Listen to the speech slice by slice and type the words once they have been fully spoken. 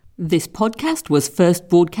This podcast was first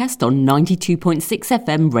broadcast on 92.6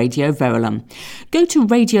 FM Radio Verulam. Go to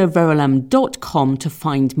radioverulam.com to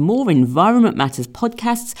find more Environment Matters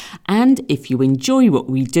podcasts, and if you enjoy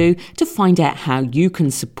what we do, to find out how you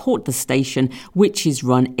can support the station, which is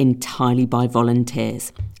run entirely by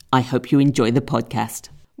volunteers. I hope you enjoy the podcast.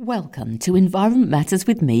 Welcome to Environment Matters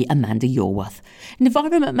with me, Amanda Yorworth.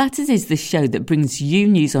 Environment Matters is the show that brings you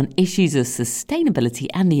news on issues of sustainability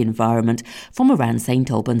and the environment from around St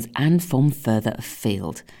Albans and from further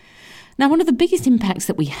afield. Now, one of the biggest impacts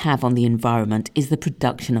that we have on the environment is the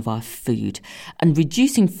production of our food, and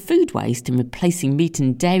reducing food waste and replacing meat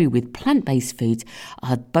and dairy with plant-based foods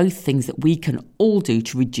are both things that we can all do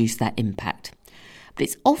to reduce that impact. But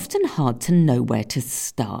it's often hard to know where to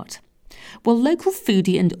start. Well, local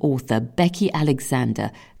foodie and author Becky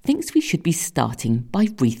Alexander thinks we should be starting by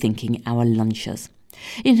rethinking our lunches.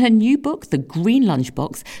 In her new book, The Green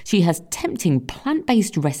Lunchbox, she has tempting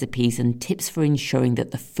plant-based recipes and tips for ensuring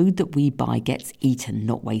that the food that we buy gets eaten,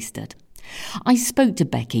 not wasted. I spoke to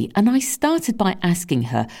Becky and I started by asking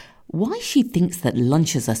her why she thinks that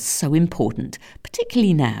lunches are so important,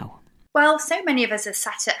 particularly now. Well, so many of us are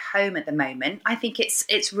sat at home at the moment. I think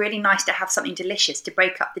it's really nice to have something delicious to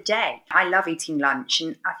break up the day. I love eating lunch,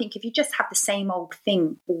 and I think if you just have the same old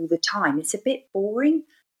thing all the time, it's a bit boring.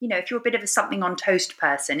 You know, if you're a bit of a something on toast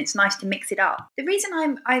person, it's nice to mix it up. The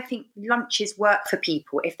reason I think lunches work for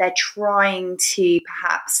people if they're trying to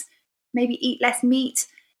perhaps maybe eat less meat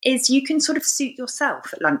is you can sort of suit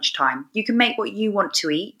yourself at lunchtime. You can make what you want to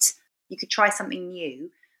eat. You could try something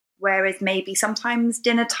new. Whereas maybe sometimes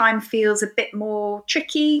dinner time feels a bit more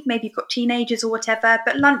tricky. Maybe you've got teenagers or whatever,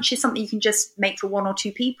 but lunch is something you can just make for one or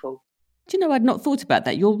two people. Do you know, I'd not thought about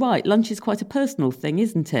that. You're right. Lunch is quite a personal thing,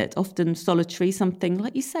 isn't it? Often solitary, something,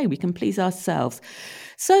 like you say, we can please ourselves.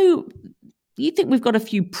 So you think we've got a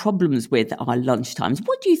few problems with our lunchtimes.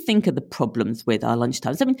 What do you think are the problems with our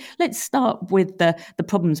lunchtimes? I mean, let's start with the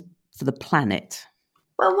problems for the planet.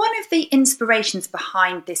 Well, one of the inspirations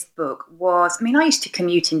behind this book was, I used to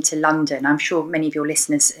commute into London. I'm sure many of your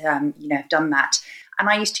listeners, have done that. And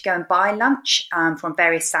I used to go and buy lunch from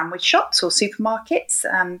various sandwich shops or supermarkets.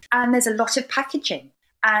 And there's a lot of packaging.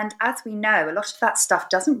 And as we know, a lot of that stuff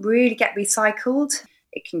doesn't really get recycled.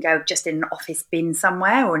 It can go just in an office bin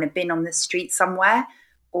somewhere or in a bin on the street somewhere.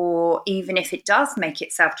 Or even if it does make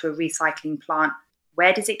itself to a recycling plant,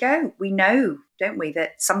 where does it go? We know, don't we,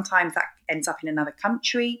 that sometimes that ends up in another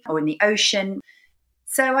country or in the ocean.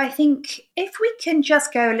 So I think if we can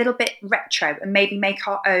just go a little bit retro and maybe make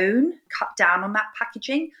our own, cut down on that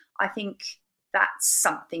packaging, I think that's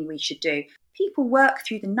something we should do. People work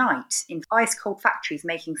through the night in ice cold factories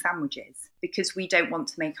making sandwiches because we don't want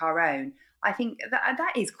to make our own. I think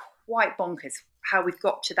that is quite bonkers how we've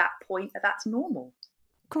got to that point that's normal.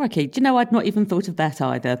 Crikey, do you know, I'd not even thought of that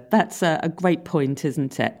either. That's a great point,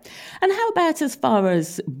 isn't it? And how about as far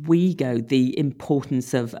as we go, the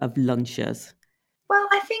importance of lunches? Well,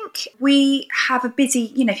 I think we have a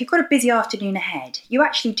busy, if you've got a busy afternoon ahead, you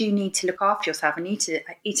actually do need to look after yourself and need to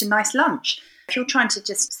eat a nice lunch. If you're trying to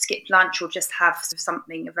just skip lunch or just have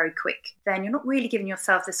something very quick, then you're not really giving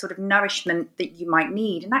yourself the sort of nourishment that you might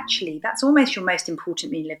need. And actually, that's almost your most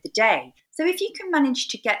important meal of the day. So if you can manage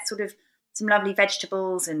to get sort of some lovely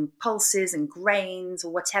vegetables and pulses and grains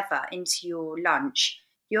or whatever into your lunch,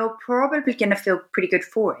 you're probably going to feel pretty good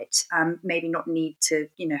for it. Maybe not need to,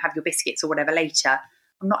 have your biscuits or whatever later.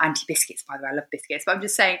 I'm not anti-biscuits, by the way. I love biscuits. But I'm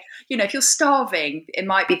just saying, if you're starving, it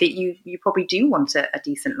might be that you probably do want a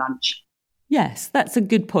decent lunch. Yes, that's a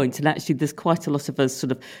good point. And actually, there's quite a lot of us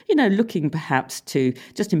sort of, looking perhaps to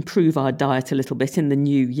just improve our diet a little bit in the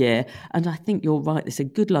new year. And I think you're right. This a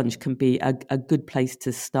good lunch can be a good place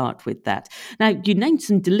to start with that. Now, you named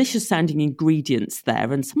some delicious sounding ingredients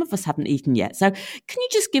there, and some of us haven't eaten yet. So can you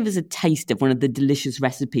just give us a taste of one of the delicious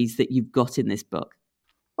recipes that you've got in this book?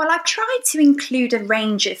 Well, I've tried to include a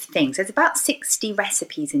range of things. There's about 60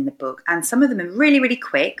 recipes in the book, and some of them are really, really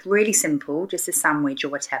quick, really simple, just a sandwich or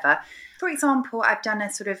whatever. For example, I've done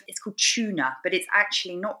it's called tuna, but it's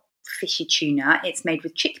actually not fishy tuna. It's made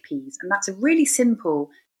with chickpeas, and that's a really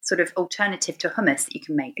simple sort of alternative to hummus that you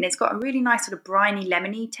can make. And it's got a really nice sort of briny,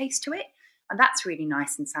 lemony taste to it, and that's really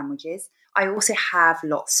nice in sandwiches. I also have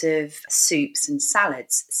lots of soups and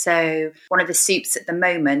salads. So one of the soups at the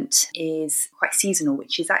moment is quite seasonal,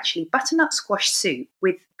 which is actually butternut squash soup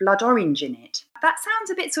with blood orange in it. That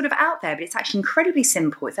sounds a bit sort of out there, but it's actually incredibly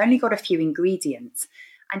simple. It's only got a few ingredients.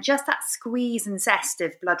 And just that squeeze and zest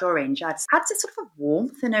of blood orange adds a sort of a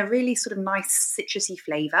warmth and a really sort of nice citrusy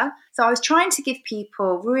flavour. So I was trying to give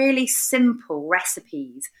people really simple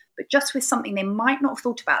recipes, but just with something they might not have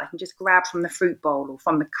thought about. They can just grab from the fruit bowl or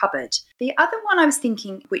from the cupboard. The other one I was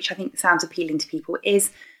thinking, which I think sounds appealing to people,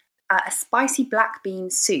 is a spicy black bean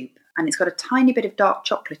soup. And it's got a tiny bit of dark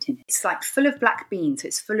chocolate in it. It's like full of black beans, so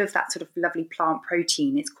it's full of that sort of lovely plant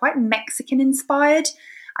protein. It's quite Mexican inspired.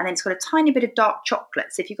 And then it's got a tiny bit of dark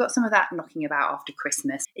chocolate. So if you've got some of that knocking about after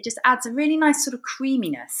Christmas, it just adds a really nice sort of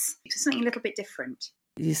creaminess to something a little bit different.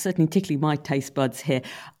 You're certainly tickling my taste buds here.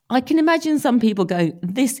 I can imagine some people going,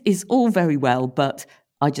 this is all very well, but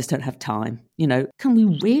I just don't have time. Can we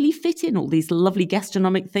really fit in all these lovely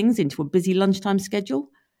gastronomic things into a busy lunchtime schedule?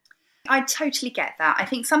 I totally get that. I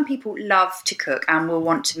think some people love to cook and will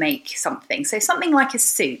want to make something. So something like a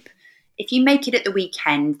soup. If you make it at the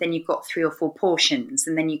weekend, then you've got 3 or 4 portions,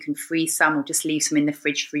 and then you can freeze some or just leave some in the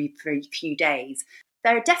fridge for a few days.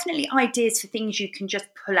 There are definitely ideas for things you can just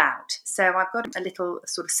pull out. So I've got a little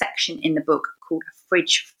sort of section in the book called a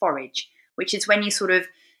fridge forage, which is when you sort of,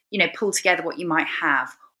 pull together what you might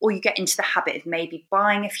have, or you get into the habit of maybe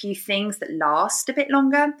buying a few things that last a bit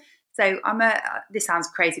longer. So this sounds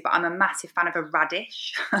crazy, but I'm a massive fan of a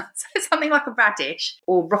radish. So something like a radish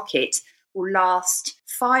or rocket will last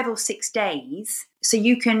 5 or 6 days. So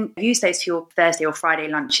you can use those for your Thursday or Friday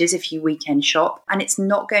lunches if you weekend shop, and it's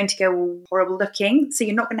not going to go all horrible looking. So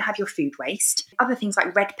you're not going to have your food waste. Other things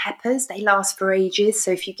like red peppers, they last for ages.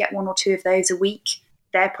 So if you get 1 or 2 of those a week,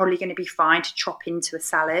 they're probably going to be fine to chop into a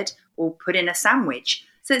salad or put in a sandwich.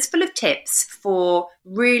 So it's full of tips for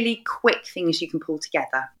really quick things you can pull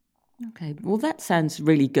together. Okay, well, that sounds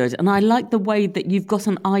really good. And I like the way that you've got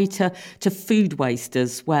an eye to food waste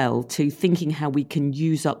as well, to thinking how we can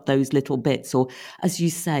use up those little bits, or, as you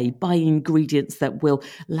say, buy ingredients that will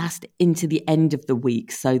last into the end of the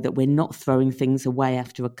week so that we're not throwing things away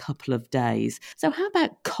after a couple of days. So how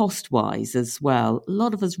about cost-wise as well? A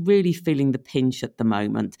lot of us really feeling the pinch at the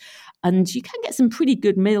moment, and you can get some pretty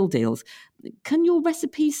good meal deals. Can your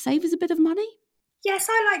recipes save us a bit of money? Yes,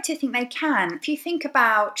 I like to think they can. If you think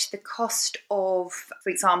about the cost of,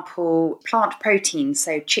 for example, plant protein,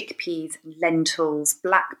 so chickpeas, lentils,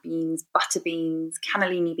 black beans, butter beans,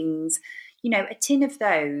 cannellini beans, a tin of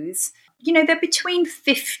those, they're between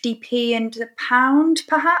 50p and £1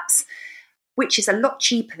 perhaps, which is a lot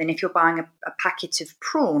cheaper than if you're buying a packet of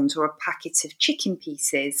prawns or a packet of chicken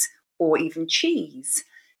pieces or even cheese.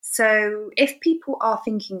 So if people are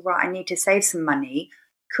thinking, right, I need to save some money,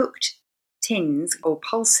 cooked tins or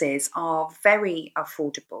pulses are very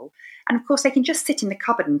affordable, and of course they can just sit in the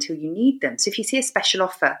cupboard until you need them. So if you see a special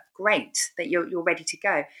offer, great, that you're ready to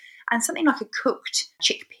go. And something like a cooked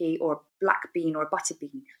chickpea or a black bean or a butter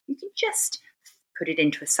bean, you can just put it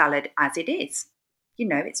into a salad as it is.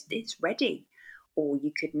 It's ready. Or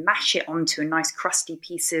you could mash it onto a nice crusty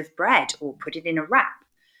piece of bread or put it in a wrap.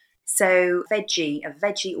 So a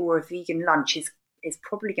veggie or a vegan lunch is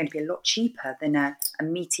probably going to be a lot cheaper than a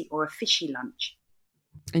meaty or a fishy lunch.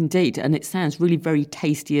 Indeed, and it sounds really very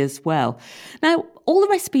tasty as well. Now, all the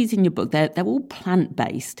recipes in your book, they're all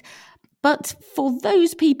plant-based, but for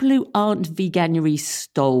those people who aren't veganuary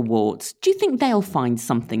stalwarts, do you think they'll find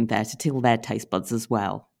something there to tickle their taste buds as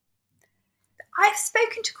well? I've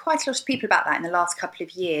spoken to quite a lot of people about that in the last couple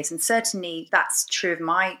of years, and certainly that's true of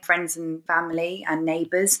my friends and family and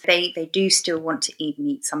neighbours. They do still want to eat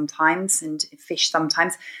meat sometimes and fish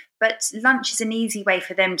sometimes, but lunch is an easy way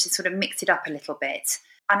for them to sort of mix it up a little bit.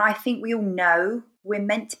 And I think we all know we're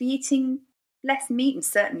meant to be eating less meat, and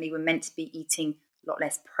certainly we're meant to be eating a lot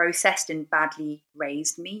less processed and badly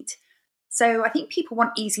raised meat. So I think people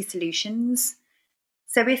want easy solutions.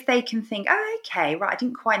 So if they can think, oh, okay, right, I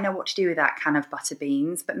didn't quite know what to do with that can of butter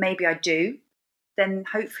beans, but maybe I do, then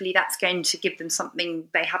hopefully that's going to give them something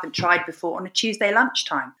they haven't tried before on a Tuesday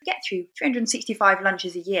lunchtime. We get through 365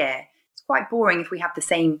 lunches a year. It's quite boring if we have the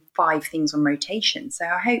same 5 things on rotation. So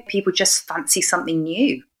I hope people just fancy something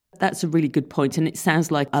new. That's a really good point, and it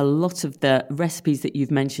sounds like a lot of the recipes that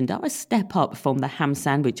you've mentioned are a step up from the ham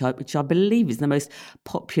sandwich, which I believe is the most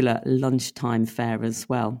popular lunchtime fare as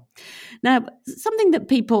well. Now, something that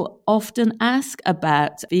people often ask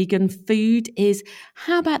about vegan food is,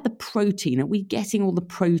 how about the protein? Are we getting all the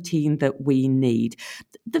protein that we need?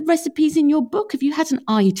 The recipes in your book, have you had an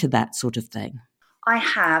eye to that sort of thing? I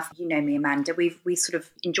have. You know me, Amanda. We sort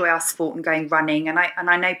of enjoy our sport and going running, and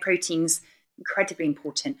I know protein's incredibly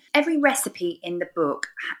important. Every recipe in the book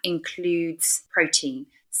includes protein.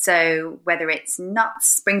 So whether it's nuts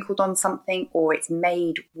sprinkled on something or it's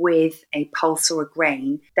made with a pulse or a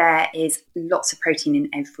grain, there is lots of protein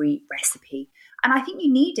in every recipe. And I think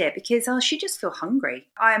you need it because else you just feel hungry.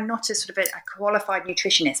 I am not a sort of a qualified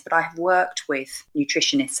nutritionist, but I have worked with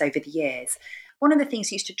nutritionists over the years. One of the things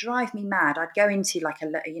that used to drive me mad, I'd go into like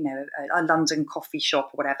a London coffee shop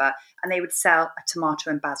or whatever, and they would sell a tomato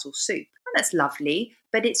and basil soup. And that's lovely,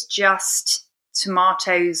 but it's just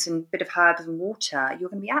tomatoes and a bit of herbs and water. You're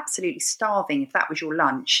going to be absolutely starving if that was your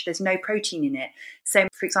lunch. There's no protein in it. So,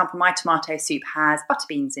 for example, my tomato soup has butter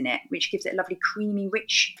beans in it, which gives it a lovely creamy,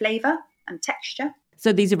 rich flavour and texture.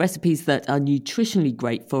 So these are recipes that are nutritionally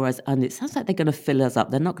great for us, and it sounds like they're going to fill us up.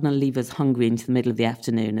 They're not going to leave us hungry into the middle of the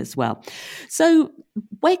afternoon as well. So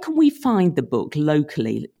where can we find the book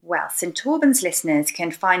locally? Well, St Albans listeners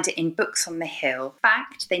can find it in Books on the Hill. In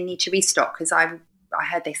fact, they need to restock because I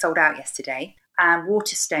heard they sold out yesterday. And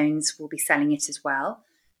Waterstones will be selling it as well.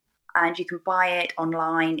 And you can buy it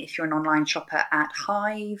online if you're an online shopper at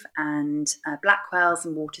Hive and Blackwell's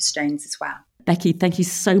and Waterstones as well. Becky, thank you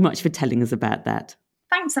so much for telling us about that.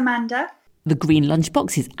 Thanks, Amanda. The Green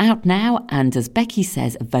Lunchbox is out now and, as Becky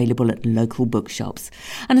says, available at local bookshops.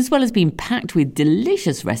 And as well as being packed with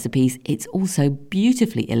delicious recipes, it's also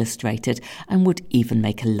beautifully illustrated and would even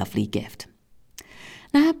make a lovely gift.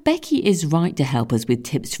 Now, Becky is right to help us with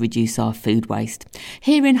tips to reduce our food waste.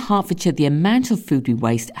 Here in Hertfordshire, the amount of food we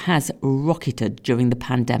waste has rocketed during the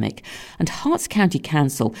pandemic, and Herts County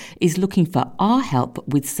Council is looking for our help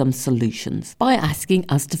with some solutions by asking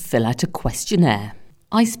us to fill out a questionnaire.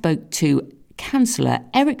 I spoke to Cllr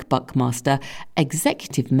Eric Buckmaster,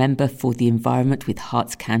 Executive Member for the Environment with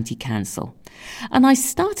Herts County Council. And I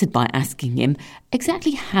started by asking him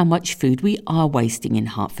exactly how much food we are wasting in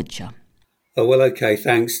Hertfordshire. Oh, well, okay,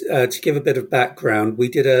 thanks. To give a bit of background, we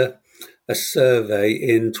did a survey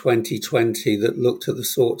in 2020 that looked at the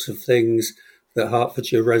sorts of things that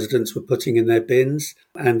Hertfordshire residents were putting in their bins.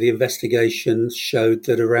 And the investigation showed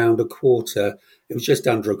that around a quarter, it was just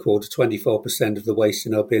under a quarter, 24% of the waste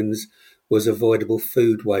in our bins was avoidable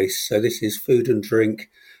food waste. So this is food and drink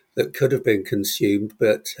that could have been consumed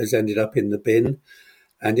but has ended up in the bin.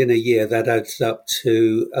 And in a year, that adds up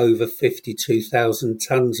to over 52,000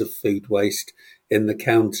 tonnes of food waste in the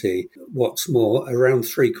county. What's more, around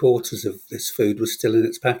 3/4 of this food was still in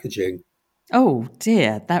its packaging. Oh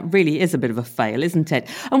dear, that really is a bit of a fail, isn't it?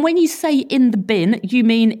 And when you say in the bin, you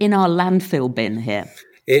mean in our landfill bin here?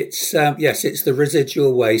 It's yes, it's the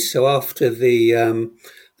residual waste. So after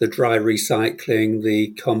the dry recycling, the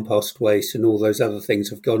compost waste and all those other things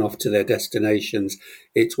have gone off to their destinations.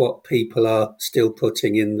 It's what people are still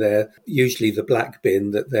putting in there, usually the black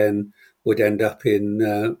bin that then would end up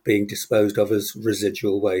in being disposed of as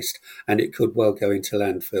residual waste. And it could well go into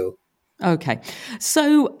landfill. Okay.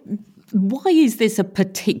 So why is this a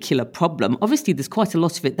particular problem? Obviously, there's quite a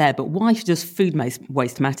lot of it there, but why does food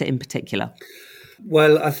waste matter in particular?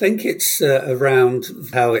 Well, I think it's around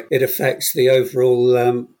how it affects the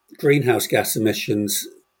overall greenhouse gas emissions.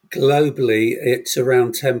 Globally, it's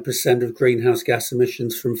around 10% of greenhouse gas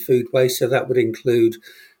emissions from food waste. So that would include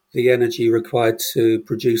the energy required to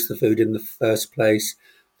produce the food in the first place,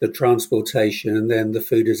 the transportation, and then the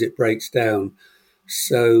food as it breaks down.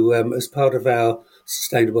 So as part of our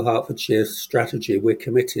Sustainable Hertfordshire strategy, we're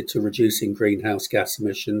committed to reducing greenhouse gas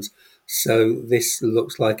emissions. So this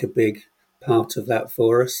looks like a big part of that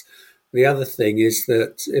for us. The other thing is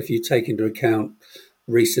that if you take into account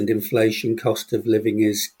recent inflation, cost of living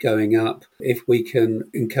is going up. If we can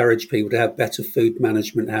encourage people to have better food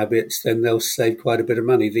management habits, then they'll save quite a bit of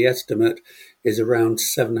money. The estimate is around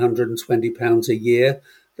 £720 a year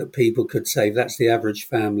that people could save. That's the average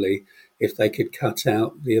family if they could cut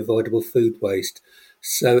out the avoidable food waste.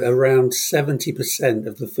 So around 70%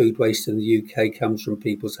 of the food waste in the UK comes from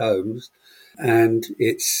people's homes. And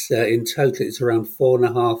it's in total, it's around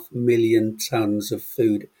 4.5 million tonnes of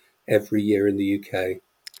food every year in the UK.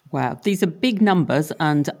 Wow, these are big numbers,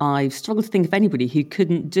 and I've struggled to think of anybody who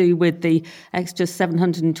couldn't do with the extra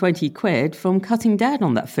 720 quid from cutting down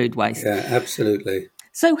on that food waste. Yeah, absolutely.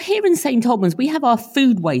 So here in St Albans, we have our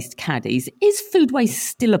food waste caddies. Is food waste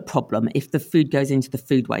still a problem if the food goes into the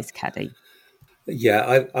food waste caddy?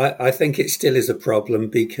 Yeah, I think it still is a problem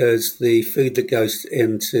because the food that goes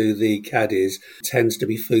into the caddies tends to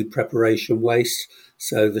be food preparation waste.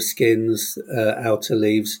 So the skins, outer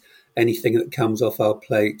leaves, anything that comes off our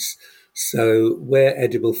plates. So where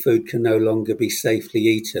edible food can no longer be safely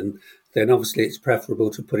eaten, then obviously it's preferable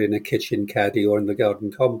to put in a kitchen caddy or in the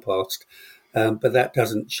garden compost. But that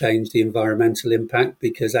doesn't change the environmental impact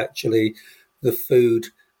because actually the food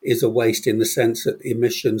is a waste in the sense that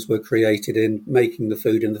emissions were created in making the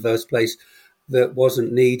food in the first place that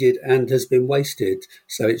wasn't needed and has been wasted.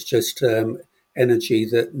 So it's just energy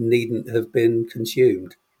that needn't have been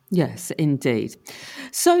consumed. Yes, indeed.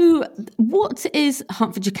 So what is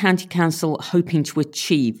Hertfordshire County Council hoping to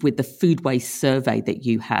achieve with the food waste survey that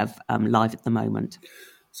you have live at the moment?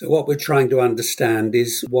 So what we're trying to understand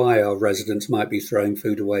is why our residents might be throwing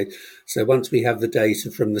food away. So once we have the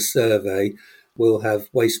data from the survey, we'll have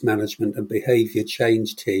waste management and behaviour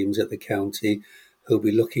change teams at the county who'll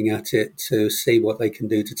be looking at it to see what they can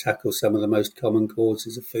do to tackle some of the most common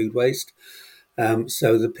causes of food waste.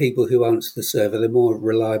 So the people who answer the survey, the more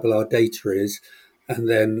reliable our data is, and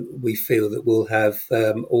then we feel that we'll have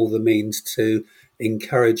all the means to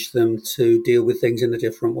encourage them to deal with things in a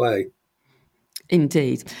different way.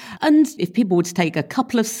 Indeed. And if people were to take a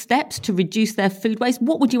couple of steps to reduce their food waste,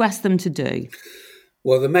 what would you ask them to do?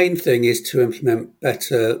 Well, the main thing is to implement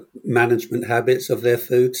better management habits of their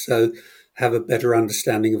food. So have a better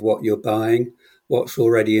understanding of what you're buying, what's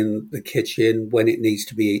already in the kitchen, when it needs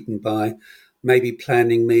to be eaten by, maybe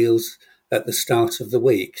planning meals at the start of the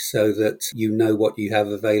week so that you know what you have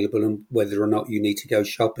available and whether or not you need to go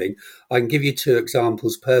shopping. I can give you two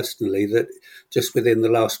examples personally that just within the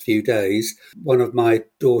last few days, one of my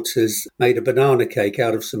daughters made a banana cake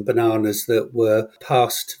out of some bananas that were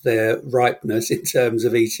past their ripeness in terms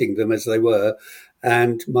of eating them as they were.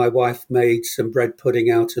 And my wife made some bread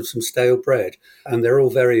pudding out of some stale bread, and they're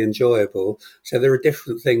all very enjoyable. So there are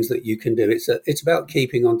different things that you can do. It's about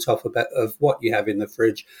keeping on top of what you have in the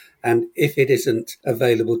fridge, and if it isn't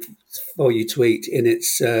available for you to eat in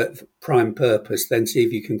its prime purpose, then see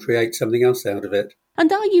if you can create something else out of it.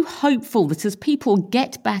 And are you hopeful that as people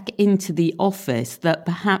get back into the office, that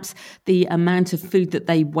perhaps the amount of food that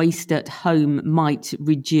they waste at home might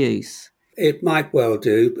reduce? It might well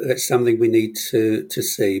do. It's something we need to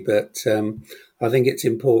see. But I think it's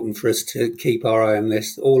important for us to keep our eye on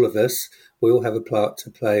this. All of us, we all have a part to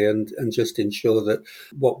play and just ensure that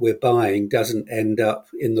what we're buying doesn't end up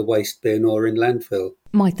in the waste bin or in landfill.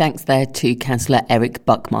 My thanks there to Cllr Eric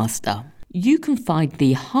Buckmaster. You can find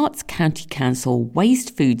the Herts County Council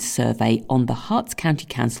Waste Food Survey on the Herts County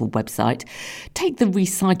Council website. Take the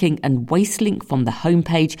recycling and waste link from the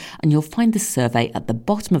homepage and you'll find the survey at the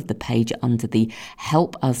bottom of the page under the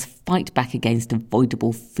Help Us Fight Back Against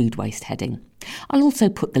Avoidable Food Waste heading. I'll also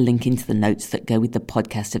put the link into the notes that go with the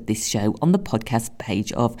podcast of this show on the podcast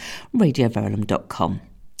page of radioverulam.com.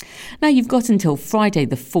 Now you've got until Friday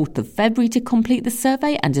the 4th of February to complete the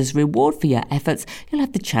survey, and as reward for your efforts you'll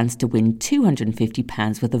have the chance to win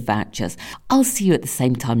 £250 worth of vouchers. I'll see you at the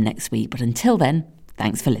same time next week, but until then,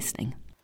 thanks for listening.